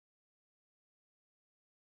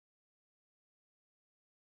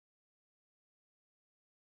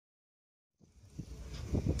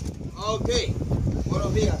Okay.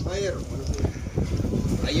 Buenos días, caballero.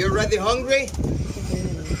 Are you already hungry?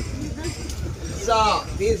 So,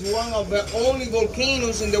 this is one of the only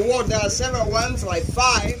volcanoes in the world. There are several ones, like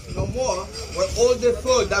 5, no more, where all the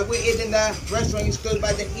food that we eat in the restaurant is cooked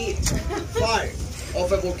by the heat, fire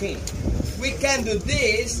of a volcano. We can do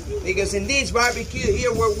this because in this barbecue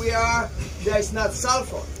here where we are, there is not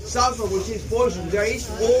sulfur. Sulfur, which is poison, there is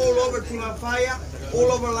all over Timanfaya,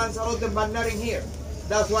 all over Lanzarote, but not in here.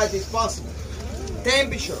 That's why it is possible.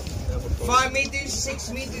 Temperature, 5 meters,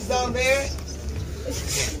 6 meters down there.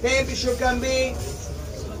 Temperature can be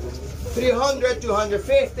 300,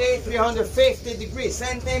 250, 350 degrees.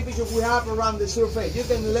 Same temperature we have around the surface. You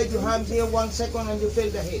can let your hands here 1 second and you feel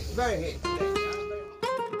the heat. Very heat.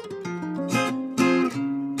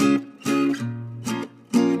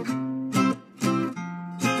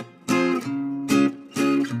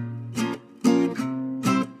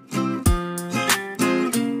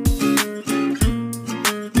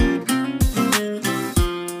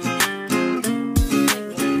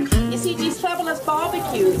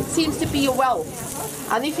 It seems to be a well,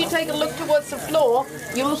 and if you take a look towards the floor,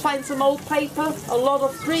 you will find some old paper, a lot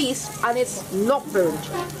of grease, and it's not burnt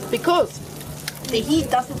because the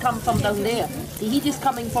heat doesn't come from down there. The heat is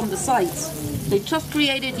coming from the sides. They just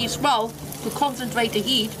created this well to concentrate the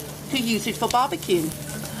heat to use it for barbecuing.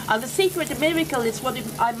 And the secret, the miracle, is what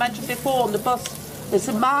I mentioned before on the bus. There's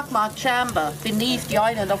a magma chamber beneath the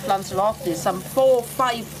island of Lanzarote, some 4 or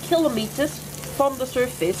 5 kilometers from the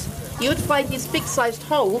surface. You'd find this big-sized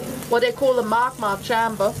hole, what they call a magma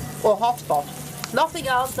chamber or hotspot. Nothing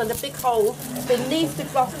else than a big hole beneath the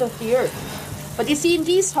crust of the earth. But you see, in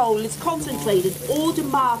this hole is concentrated all the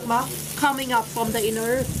magma coming up from the inner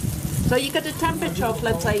earth. So you get a temperature of,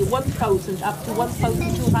 let's say, 1000 up to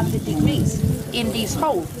 1200 degrees in this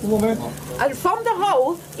hole. And from the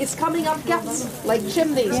hole is coming up gas, like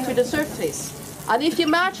chimneys, to the surface. And if you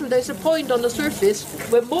imagine there's a point on the surface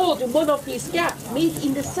where more than one of these gaps meet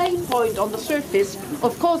in the same point on the surface,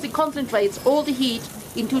 of course it concentrates all the heat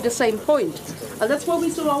into the same point. And that's what we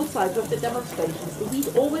saw outside of the demonstrations. The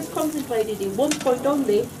heat always concentrated in one point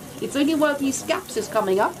only. It's only where these gaps is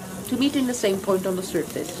coming up to meet in the same point on the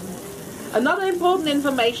surface. Another important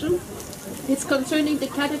information is concerning the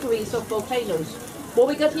categories of volcanoes. What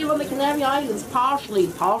we got here on the Canary Islands, partially,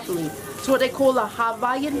 it's what they call a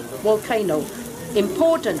Hawaiian volcano.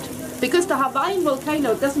 Important, because the Hawaiian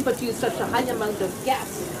volcano doesn't produce such a high amount of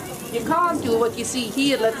gas. You can't do what you see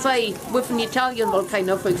here, let's say, with an Italian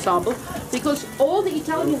volcano, for example, because all the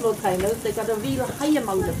Italian volcanoes, they got a real high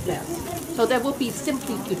amount of gas. So that would be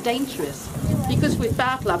simply too dangerous, because with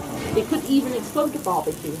bad luck, it could even explode the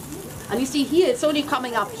barbecue. And you see here, it's only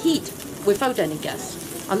coming up heat without any gas.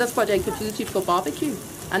 And that's why they could use it for barbecue.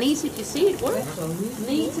 And easy to see, it works.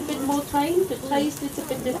 Needs a bit more time, the taste is a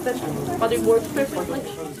bit different, but it works perfectly.